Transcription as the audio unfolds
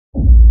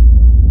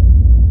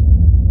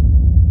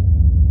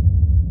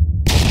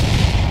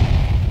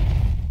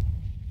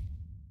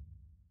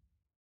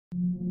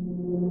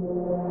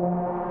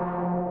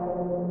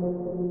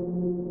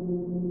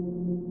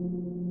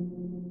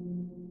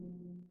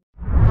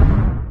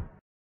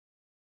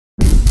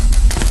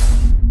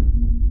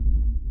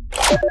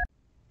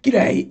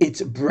G'day,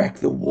 it's Brak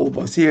the War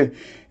Boss here,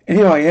 and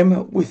here I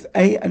am with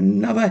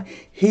another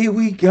Here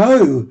We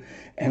Go,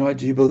 and I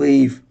do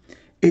believe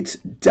it's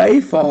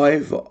day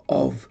 5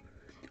 of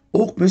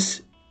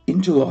Orkmass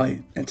in July,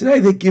 and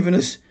today they're giving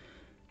us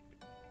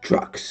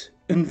trucks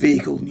and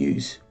vehicle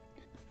news.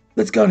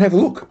 Let's go and have a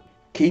look.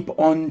 Keep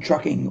on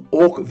trucking.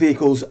 Ork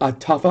vehicles are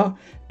tougher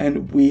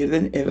and weirder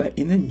than ever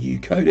in the new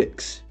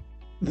codex.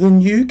 The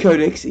new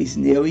codex is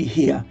nearly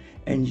here,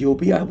 and you'll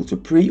be able to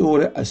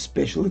pre-order a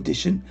special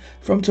edition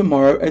from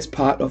tomorrow as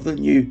part of the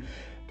new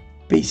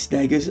Beast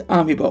Snaggers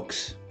Army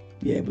Box.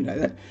 Yeah, we know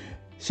that.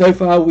 So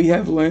far we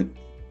have learnt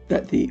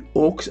that the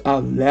orks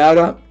are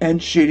louder and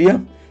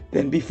shootier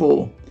than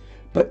before,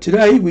 but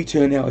today we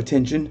turn our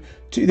attention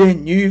to their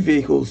new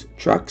vehicles,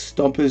 trucks,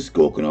 stompers,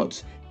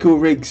 gorkanauts, cool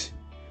rigs.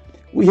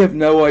 We have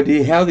no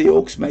idea how the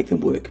orks make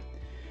them work,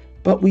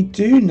 but we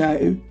do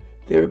know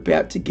they're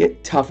about to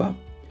get tougher,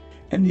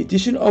 and the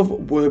addition of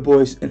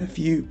Wurboys and a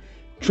few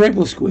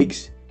trample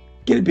squeaks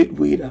get a bit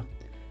weirder.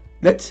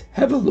 Let's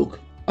have a look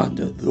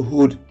under the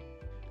hood.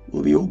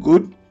 Will be all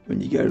good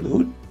when you go to the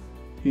hood?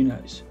 Who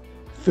knows?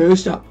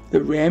 First up,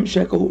 the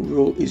ramshackle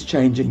rule is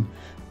changing.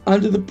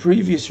 Under the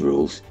previous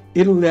rules,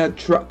 it allowed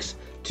trucks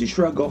to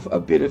shrug off a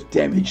bit of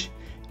damage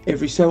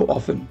every so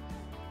often,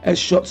 as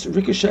shots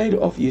ricocheted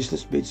off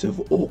useless bits of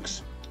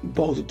orks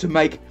bolted to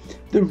make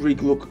the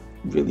rig look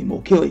really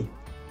more killy.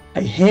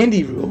 A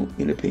handy rule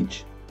in a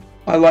pinch.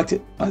 I liked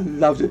it. I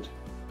loved it.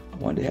 I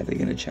wonder how they're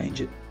going to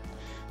change it.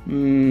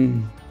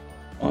 I'm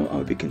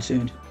a bit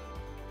concerned.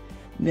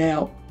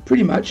 Now,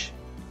 pretty much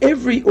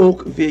every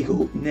ork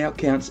vehicle now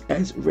counts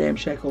as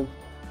ramshackle,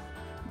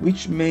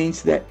 which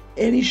means that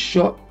any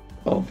shot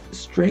of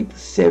strength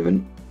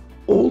 7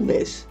 or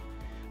less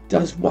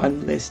does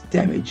 1 less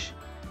damage.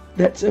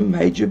 That's a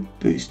major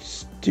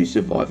boost to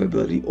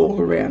survivability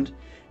all around,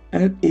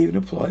 and it even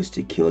applies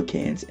to killer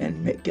cans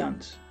and mech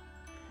guns.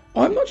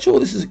 I'm not sure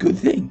this is a good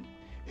thing.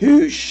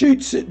 Who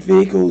shoots at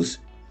vehicles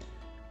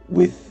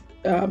with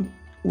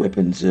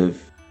weapons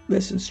of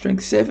less than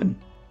strength 7?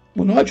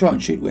 When I try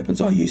and shoot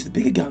weapons, I use the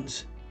bigger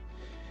guns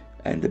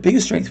and the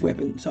bigger strength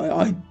weapons.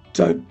 I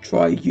don't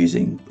try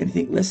using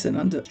anything less than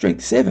under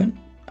strength 7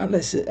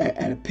 unless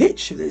at a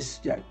pitch. If there's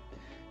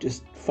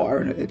just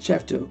firing at a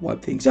chaff to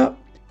wipe things up.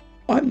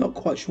 I'm not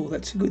quite sure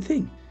that's a good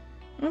thing.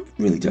 I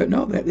really don't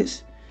know about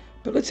this,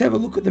 but let's have a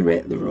look at the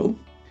rule.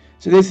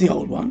 So there's the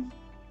old one,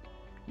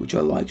 which I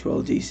liked. Roll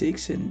a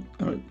d6 and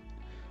on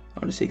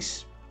a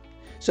 6.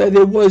 So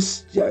there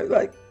was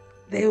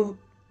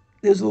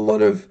there's a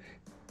lot of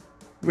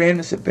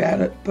randomness about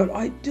it, but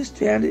I just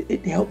found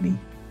it helped me.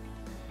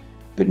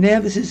 But now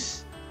this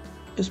is,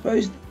 I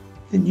suppose,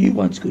 the new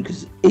one's good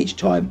because each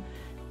time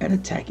an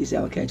attack is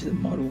allocated to the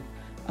model,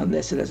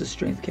 unless it has a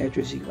strength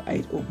characteristic of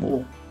 8 or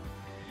more.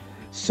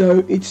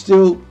 So it's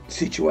still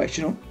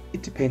situational.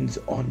 It depends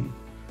on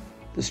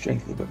the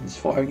strength of the weapons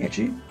firing at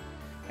you,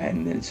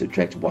 and then it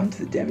subtracts 1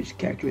 to the damage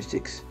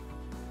characteristics.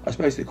 I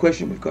suppose the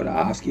question we've got to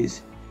ask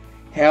is,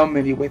 how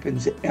many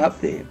weapons are out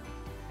there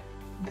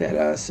that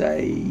are,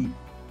 say,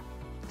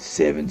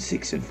 7,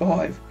 6 and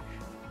 5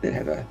 that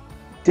have a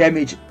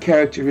damage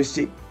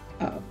characteristic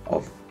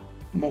of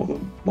more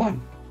than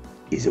 1?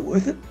 Is it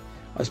worth it?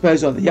 I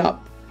suppose on the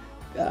up,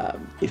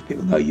 if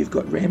people know you've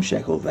got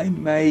ramshackle, they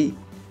may,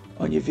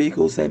 on your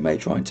vehicles, they may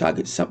try and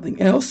target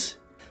something else.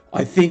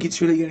 I think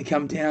it's really going to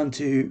come down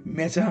to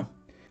meta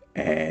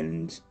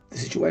and the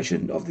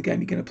situation of the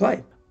game you're going to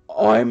play.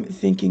 I'm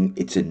thinking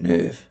it's a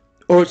nerf,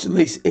 or it's at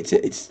least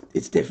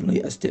it's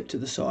definitely a step to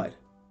the side.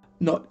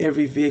 Not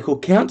every vehicle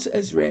counts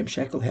as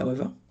ramshackle,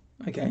 however.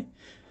 Okay,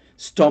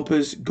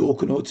 stompers,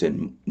 gorkanauts,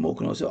 and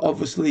morkanauts are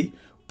obviously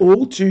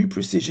all too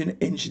precision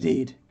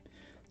engineered.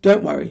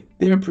 Don't worry,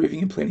 they're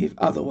improving in plenty of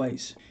other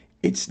ways.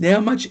 It's now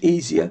much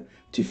easier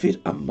to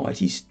fit a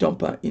mighty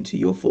stomper into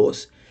your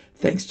force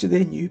thanks to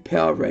their new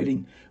power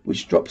rating,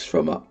 which drops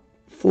from a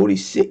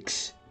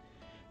 46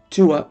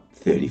 to a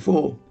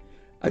 34,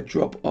 a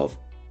drop of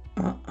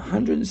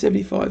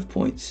 175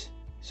 points.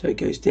 So it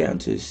goes down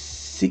to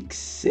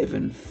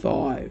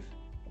 675.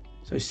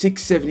 So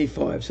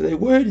 675. So they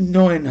were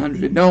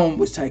 900. No one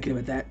was taken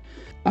with that,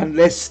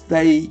 unless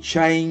they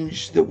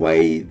changed the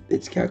way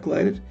it's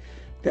calculated.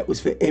 That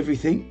was for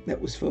everything.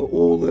 That was for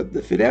all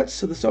the fit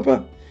outs of the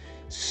stopper.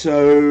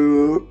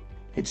 So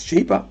it's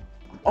cheaper.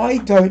 I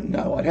don't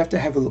know. I'd have to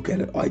have a look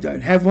at it. I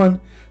don't have one,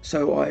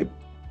 so I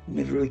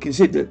never really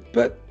considered it.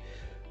 But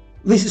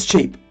at least it's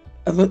cheap.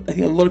 I think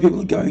a lot of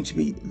people are going to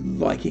be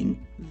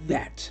liking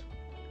that.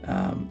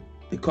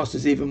 The cost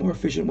is even more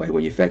efficient way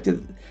when you factor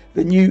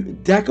the new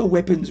Dakar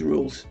weapons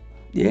rules.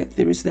 Yeah,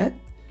 there is that.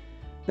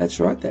 That's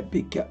right, that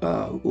big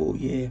oh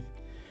yeah,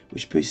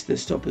 which boosts the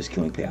stopper's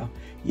killing power.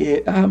 Yeah,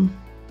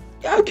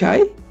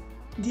 okay.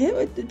 Yeah,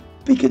 it'd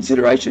be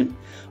consideration.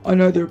 I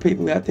know there are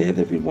people out there that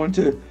have been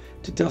wanting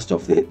to dust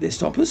off their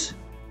stompers.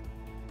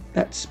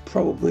 That's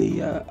probably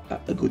a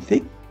good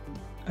thing.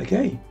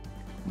 Okay,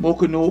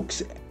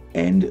 Morkanauts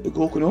and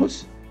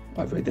Gorkanauts,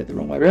 I've read that the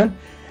wrong way around,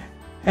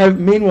 have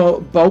meanwhile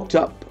bulked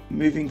up,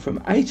 moving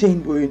from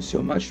 18 wounds to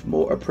a much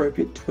more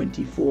appropriate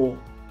 24.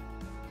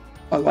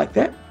 I like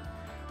that.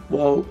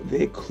 While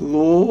their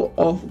Claw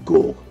of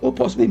Gork, or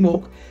possibly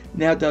Mork,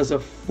 now does a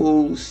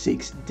full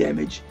 6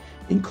 damage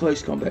in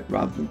close combat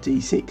rather than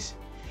D6.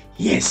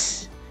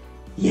 Yes!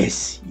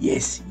 Yes,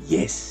 yes,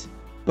 yes!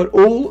 But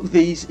all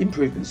these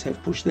improvements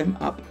have pushed them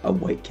up a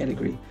weight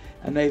category,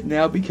 and they've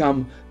now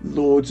become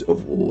Lords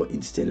of War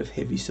instead of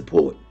heavy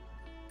support.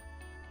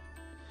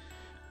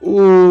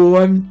 Oh,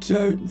 I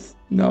don't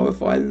know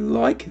if I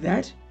like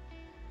that.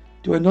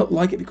 Do I not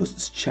like it because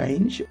it's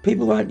change?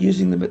 People aren't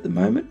using them at the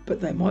moment,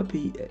 but they might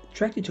be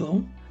attracted to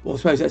them. Well, I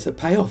suppose that's the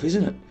payoff,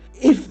 isn't it?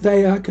 If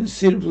they are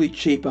considerably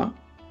cheaper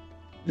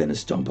than a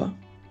Stomper,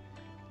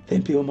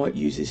 then people might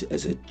use this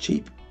as a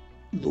cheap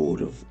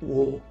Lord of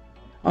War.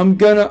 I'm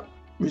gonna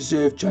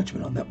reserve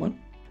judgment on that one.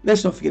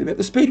 Let's not forget about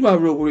the Speedway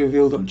rule we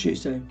revealed on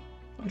Tuesday.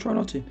 I'll try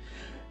not to.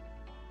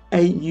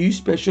 A new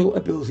special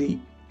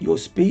ability your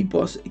speed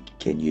boss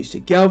can use to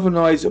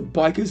galvanize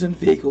bikers and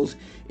vehicles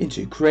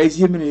into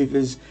crazier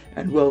maneuvers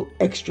and, well,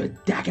 extra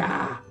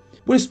dagger.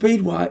 What a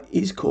Speedway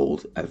is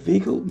called, a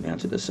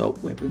vehicle-mounted assault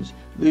weapons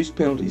lose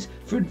penalties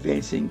for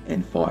advancing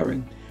and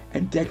firing,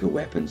 and dagger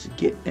weapons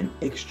get an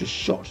extra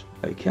shot.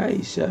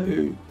 Okay,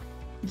 so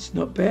it's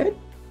not bad.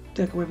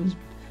 Dagger weapons,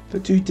 for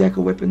 2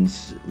 dagger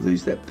weapons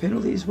lose that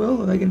penalty as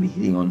well. Are they going to be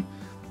hitting on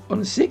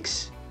a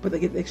 6, but they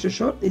get the extra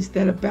shot? Is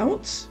that a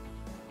balance?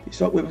 The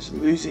assault weapon's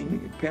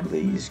losing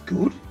penalty is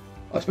good.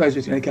 I suppose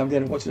it's going to come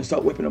down to what's an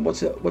assault weapon and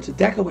what's a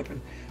dagger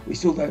weapon. We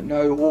still don't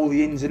know all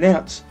the ins and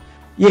outs.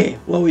 Yeah,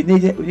 well, we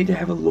need to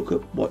have a look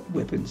at what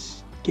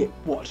weapons get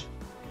what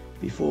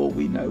before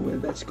we know whether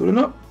that's good or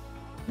not.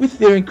 With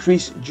their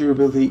increased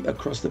durability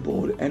across the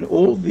board, and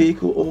all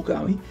vehicle Ork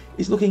army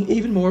is looking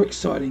even more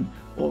exciting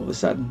all of a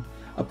sudden.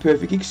 A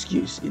perfect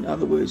excuse, in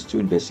other words, to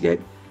investigate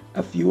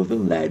a few of the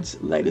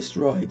lads' latest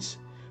rides,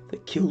 the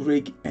Kill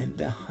Rig and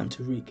the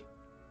Hunter Rig.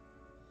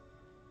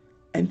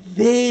 And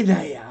there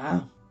they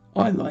are.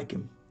 I like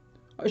them.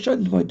 I showed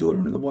them to my daughter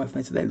and the wife,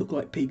 and they said they look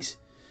like pigs.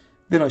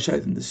 Then I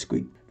showed them the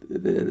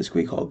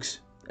squeak hogs,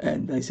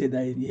 and they said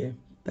they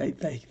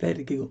had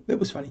a giggle. That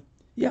was funny.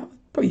 Yeah,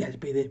 probably had to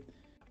be there.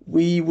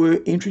 We were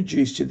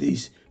introduced to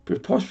these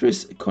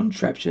preposterous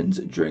contraptions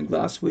during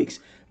last week's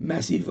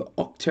massive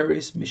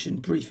Octarius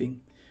mission preview.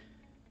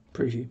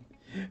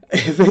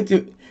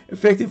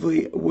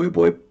 Effectively,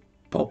 warboy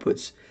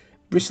pulpits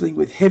bristling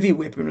with heavy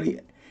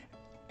weaponry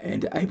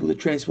and able to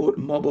transport a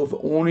mob of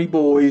honorary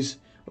boys.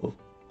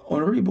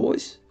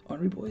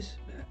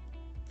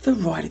 The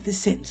right of the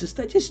sentences,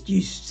 they just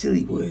use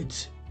silly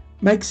words.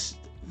 Makes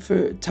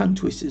for tongue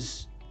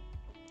twisters.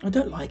 I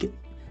don't like it.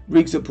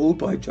 Rigs are pulled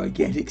by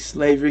gigantic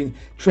slavering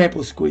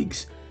trample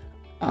squigs,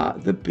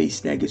 the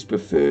beast snagger's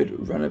preferred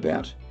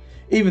runabout,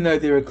 even though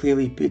there are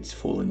clearly bits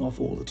falling off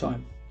all the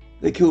time.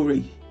 The kill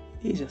rig,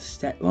 here's a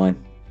stat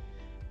line.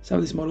 Some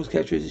of this model's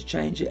characteristics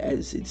change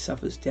as it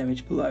suffers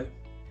damage below.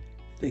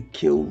 The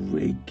kill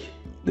rig.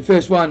 The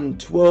first one,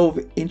 12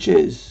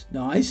 inches.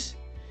 Nice.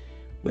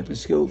 Weapon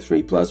skill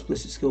 3+,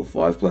 ballistic skill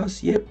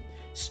 5+. Yep.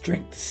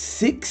 Strength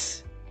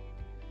 6.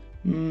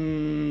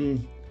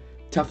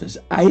 Toughness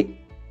 8.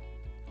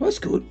 Well, that's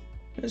good.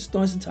 That's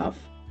nice and tough.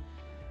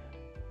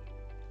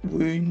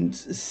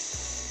 Wounds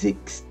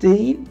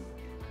 16.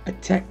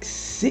 Attack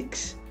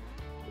 6.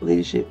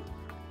 Leadership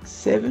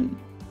 7.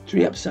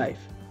 3 up save.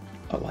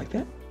 I like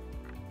that.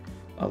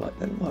 I like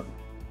that a lot.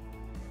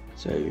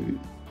 So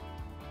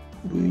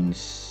wounds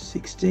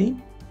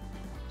 16.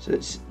 So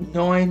that's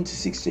 9 to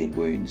 16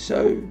 wounds.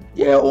 So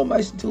yeah,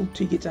 almost until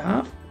you get to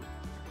half.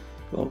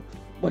 Well,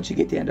 once you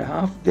get down to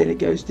half, then it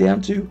goes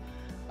down to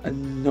a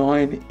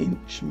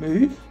 9-inch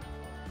move.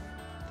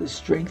 The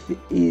strength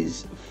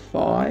is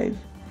 5.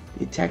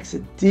 The attack's a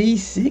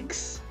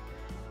D6,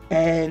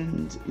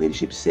 and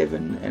leadership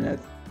 7 and a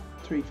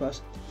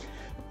 3+.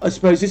 I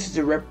suppose this is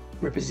to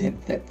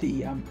represent that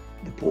the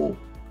poor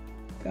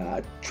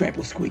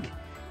trample squig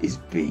is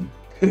being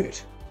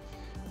hurt,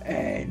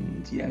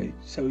 and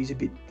so he's a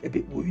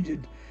bit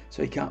wounded,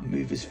 so he can't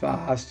move as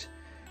fast,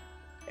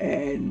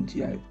 and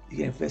he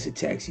can have less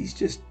attacks.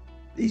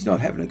 He's not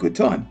having a good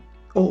time.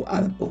 Or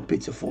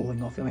bits are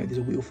falling off. Maybe there's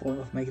a wheel falling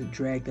off, making it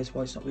drag. That's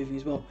why it's not moving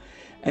as well.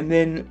 And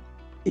then,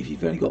 if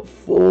you've only got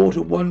 4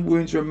 to 1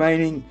 wounds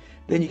remaining,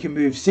 then you can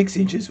move 6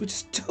 inches, which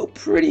is still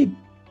pretty.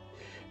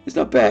 It's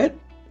not bad.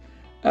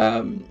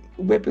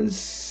 Weapons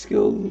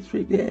skill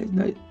 3. Yeah,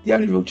 no. The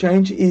only real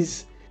change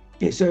is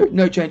so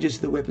no changes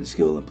to the weapon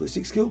skill and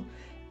ballistic skill,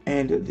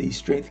 and the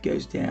strength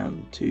goes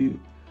down to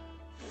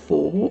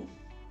 4.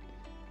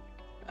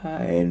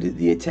 And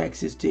the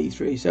attacks is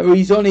D3, so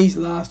he's on his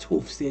last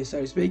hoofs there, so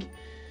to speak.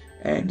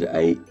 And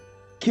a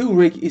kill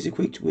rig is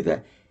equipped with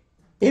a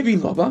heavy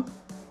lobber,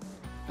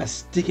 a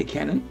sticker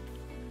cannon,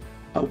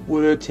 a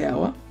whir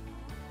tower,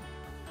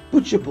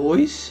 butcher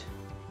boys,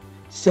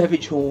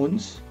 savage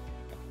horns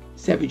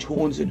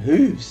and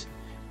hooves,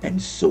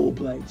 and saw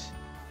blades.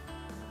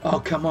 Oh,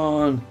 come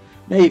on!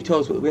 Now you've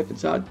told us what the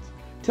weapons are.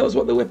 Tell us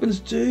what the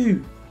weapons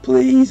do,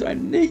 please. I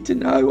need to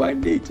know. I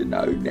need to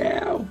know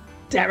now.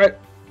 Damn it!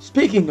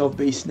 Speaking of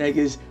beast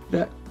snaggers,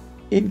 the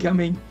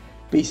incoming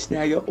beast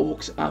snagger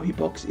Orks army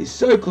box is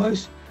so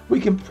close We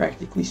can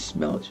practically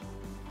smell it.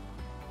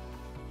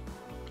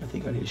 I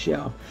think I need a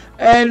shower.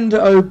 And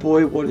oh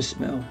boy, what a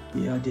smell.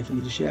 Yeah, I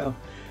definitely need a shower.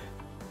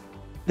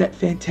 That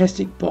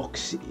fantastic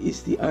box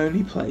is the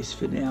only place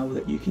for now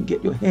that you can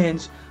get your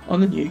hands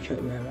on the new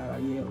codex.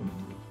 Yeah.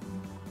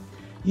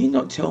 You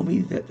not tell me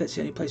that that's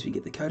the only place we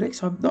get the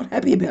codex. I'm not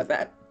happy about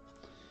that.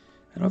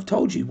 And I've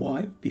told you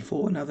why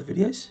before in other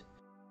videos.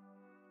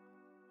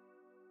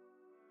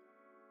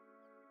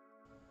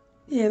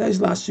 Yeah,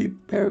 those last two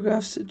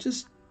paragraphs have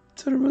just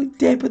sort of really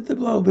dampened the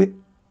blow a bit.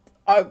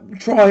 I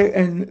try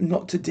and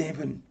not to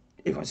dampen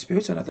everyone's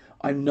spirits.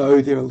 I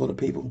know there are a lot of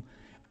people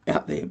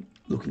out there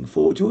looking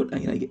forward to it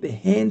and get their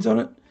hands on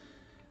it.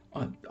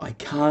 I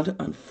can't,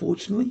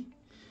 unfortunately,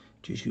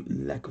 due to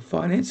lack of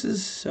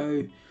finances.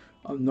 So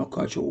I'm not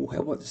quite sure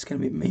what this is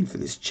going to mean for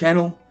this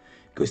channel,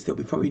 because there'll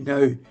be probably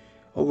I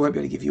won't be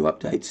able to give you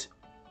updates.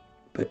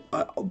 But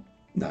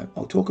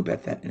I'll talk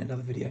about that in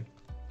another video.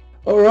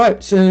 All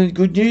right, so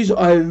good news.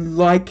 I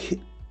like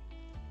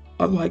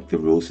the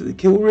rules for the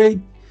kill rig.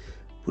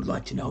 Would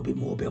like to know a bit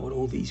more about what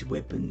all these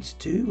weapons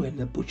do, and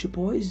the butcher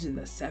boys and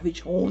the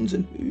savage horns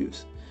and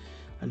hooves.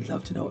 I'd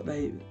love to know what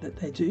they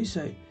do.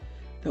 So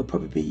there'll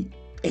probably be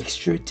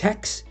extra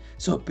attacks.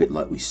 So a bit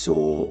like we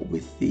saw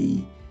with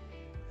the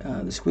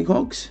squig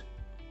hogs,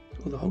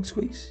 or the hog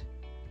squigs.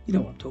 You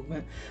know what I'm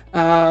talking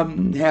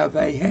about. How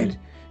they had,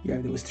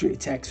 there was 3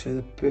 attacks for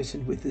the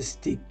person with the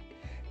stick,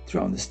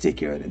 throwing the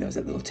sticker, and then there was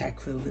that little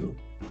attack for the little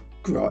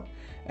grot,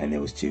 and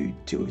there was two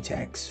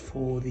attacks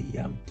for the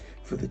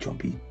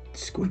chompy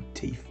squid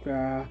teeth.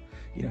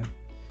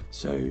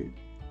 So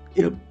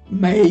it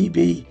may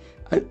be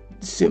a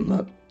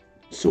similar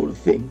sort of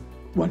thing.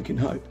 One can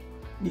hope.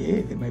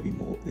 Yeah, there may be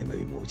more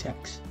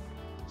attacks.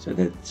 So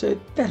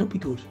that'll be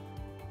good.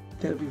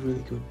 That'll be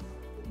really good.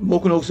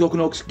 Ork and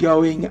Orks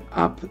going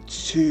up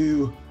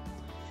to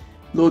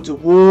Lords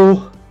of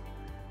War.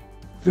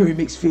 Very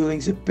mixed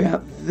feelings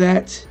about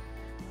that.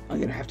 I'm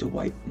going to have to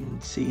wait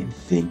and see and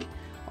think.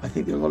 I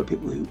think there are a lot of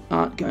people who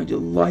aren't going to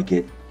like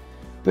it.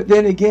 But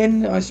then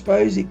again, I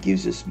suppose it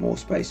gives us more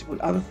space to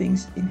put other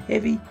things in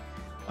heavy.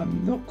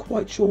 I'm not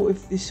quite sure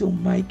if this will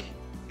make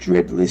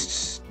dread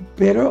lists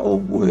better or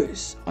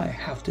worse. I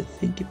have to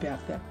think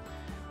about that.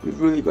 We've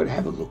really got to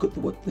have a look at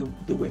what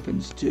the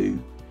weapons do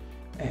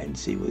and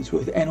see what it's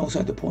worth. And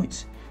also the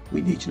points.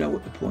 We need to know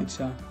what the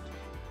points are.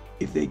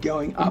 If they're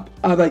going up,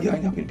 are they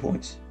going up in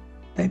points?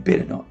 They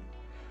better not.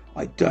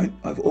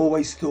 I've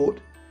always thought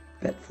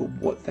that for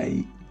what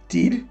they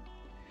did,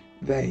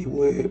 they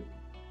were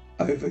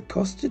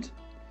overcosted.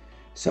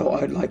 So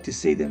I'd like to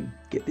see them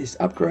get this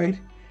upgrade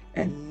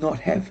and not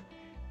have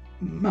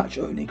much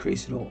of an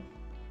increase at all.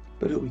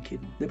 But who are we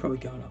kidding? They're probably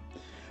going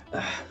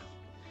up.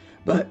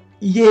 But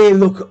yeah,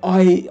 look,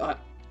 I've had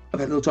a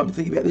little time to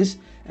think about this.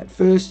 At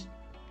first,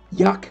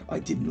 yuck, I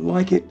didn't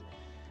like it.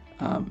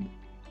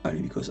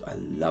 Only because I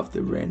love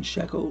the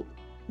ramshackle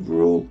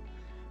rule.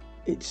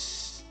 It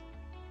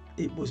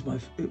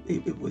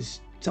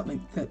was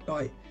something that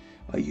I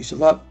used to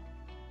love.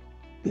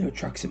 There are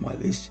trucks in my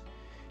list.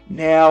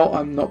 Now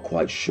I'm not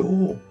quite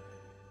sure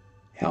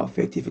how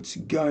effective it's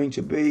going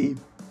to be.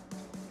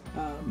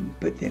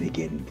 But then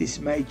again, this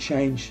may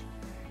change.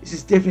 This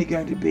is definitely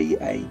going to be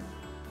a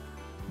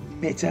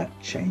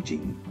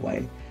meta-changing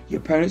way. Your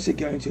opponents are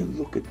going to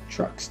look at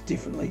trucks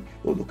differently,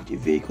 or look at your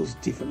vehicles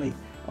differently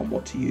on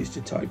what to use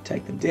to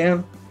take them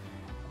down,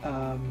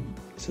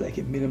 so they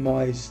can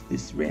minimize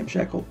this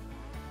ramshackle.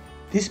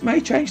 This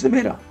may change the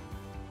meta.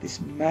 This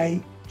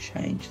may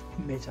change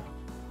the meta.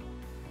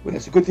 Whether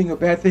it's a good thing or a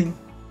bad thing,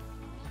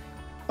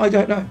 I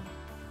don't know.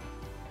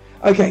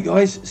 Okay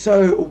guys,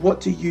 so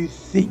what do you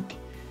think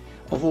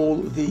of all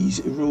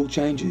these rule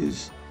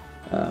changes?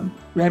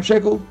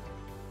 Ramshackle,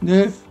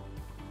 nerf,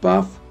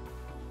 buff,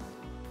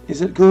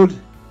 is it good?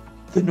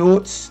 The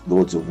Norts,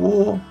 Lords of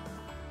War,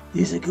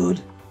 is it good?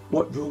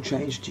 What rule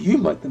change do you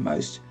like the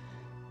most?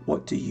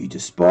 What do you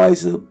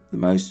despise the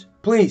most?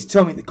 Please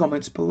tell me in the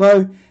comments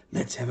below.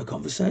 Let's have a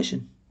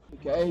conversation.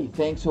 Okay,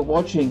 thanks for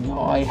watching.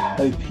 I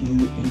hope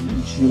you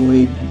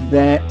enjoyed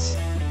that.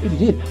 If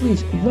you did,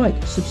 please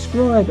like,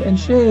 subscribe and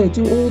share.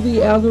 Do all the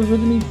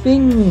algorithmic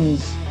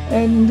things.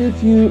 And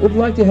if you would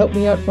like to help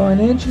me out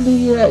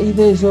financially,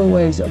 there's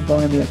always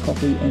Buy Me a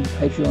Coffee and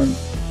Patreon.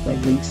 The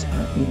links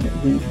are in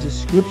the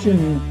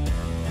description.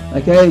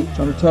 Okay,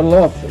 time to toddle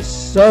off.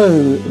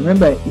 So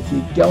remember, if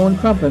you go on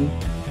crumpin',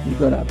 you've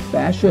got to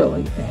bash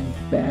early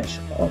and bash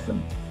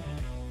often.